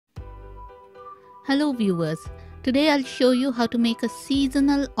Hello viewers, today I'll show you how to make a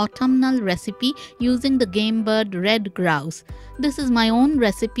seasonal autumnal recipe using the game bird red grouse. This is my own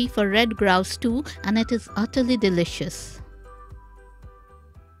recipe for red grouse stew and it is utterly delicious.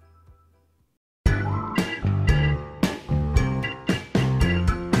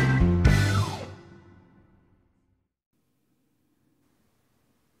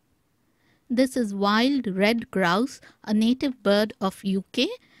 This is wild red grouse, a native bird of UK,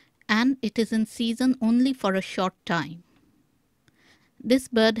 and it is in season only for a short time. This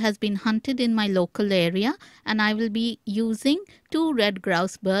bird has been hunted in my local area and I will be using 2 red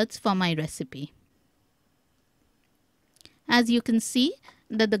grouse birds for my recipe. As you can see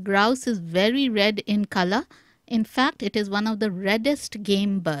that the grouse is very red in color. In fact, it is one of the reddest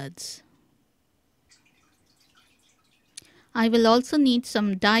game birds. I will also need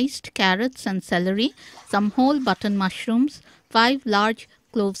some diced carrots and celery, some whole button mushrooms, 5 large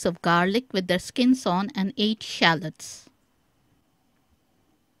cloves of garlic with their skins on and 8 shallots.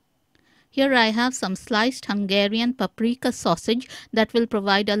 Here I have some sliced Hungarian paprika sausage that will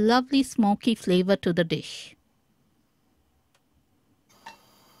provide a lovely smoky flavor to the dish.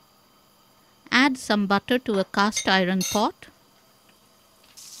 Add some butter to a cast iron pot,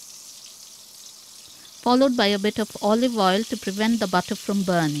 followed by a bit of olive oil to prevent the butter from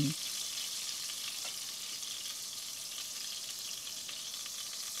burning.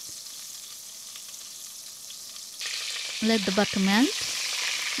 Let the butter melt.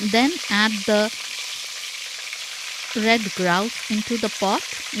 Then add the red grouse into the pot.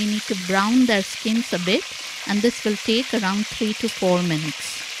 We need to brown their skins a bit and this will take around 3 to 4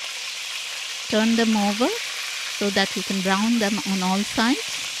 minutes. Turn them over so that you can brown them on all sides.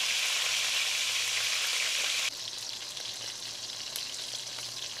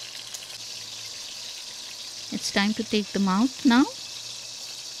 It's time to take them out now.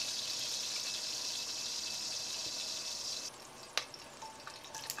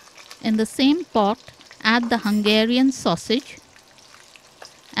 In the same pot, add the Hungarian sausage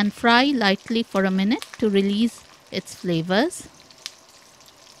and fry lightly for a minute to release its flavors.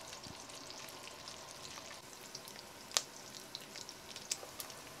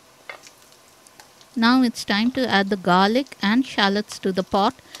 Now it's time to add the garlic and shallots to the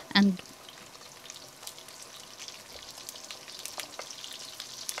pot and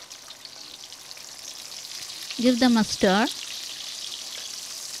give them a stir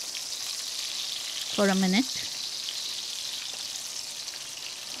for a minute.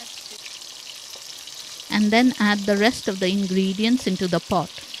 And then add the rest of the ingredients into the pot.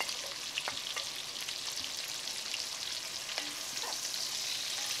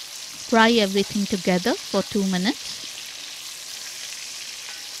 Fry everything together for 2 minutes.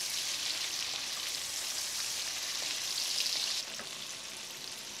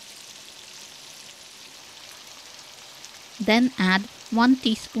 Then add 1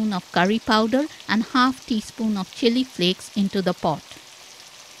 teaspoon of curry powder and half teaspoon of chili flakes into the pot.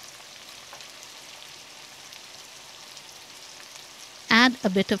 Add a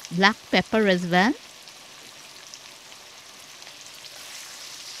bit of black pepper as well.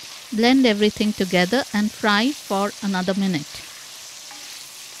 Blend everything together and fry for another minute.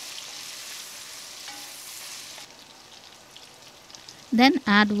 Then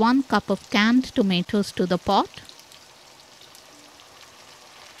add 1 cup of canned tomatoes to the pot.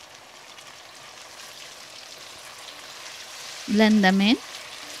 Blend them in.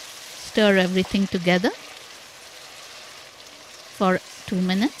 Stir everything together for 2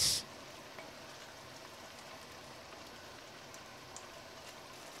 minutes.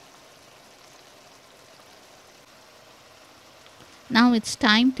 Now it's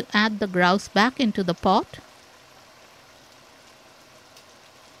time to add the grouse back into the pot.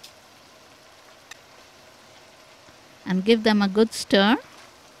 And give them a good stir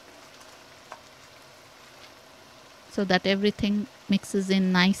so that everything mixes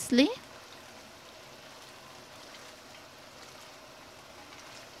in nicely.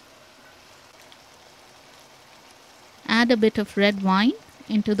 Add a bit of red wine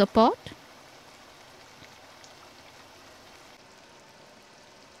into the pot.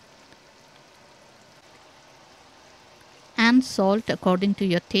 And salt according to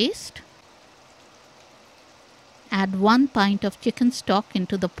your taste. Add 1 pint of chicken stock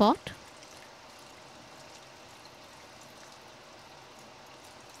into the pot.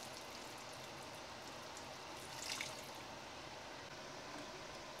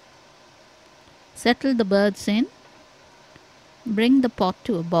 Settle the birds in. Bring the pot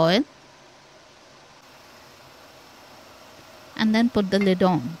to a boil. And then put the lid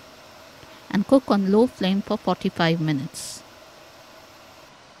on. And cook on low flame for 45 minutes.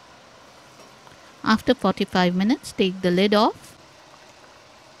 After 45 minutes, take the lid off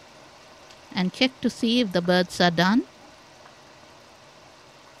and check to see if the birds are done.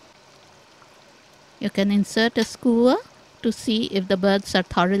 You can insert a skewer to see if the birds are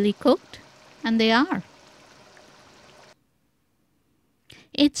thoroughly cooked, and they are.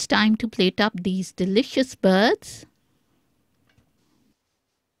 It's time to plate up these delicious birds.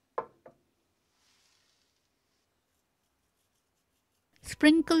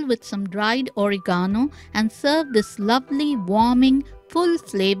 Sprinkle with some dried oregano and serve this lovely, warming,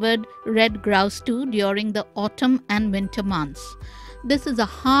 full-flavored red grouse stew during the autumn and winter months. This is a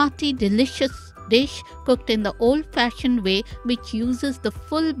hearty, delicious dish cooked in the old-fashioned way, which uses the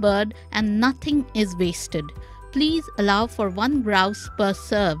full bird and nothing is wasted. Please allow for 1 grouse per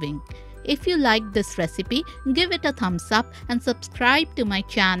serving. If you like this recipe, give it a thumbs up and subscribe to my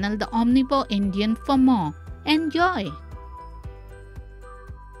channel, The Omnivore Indian, for more. Enjoy!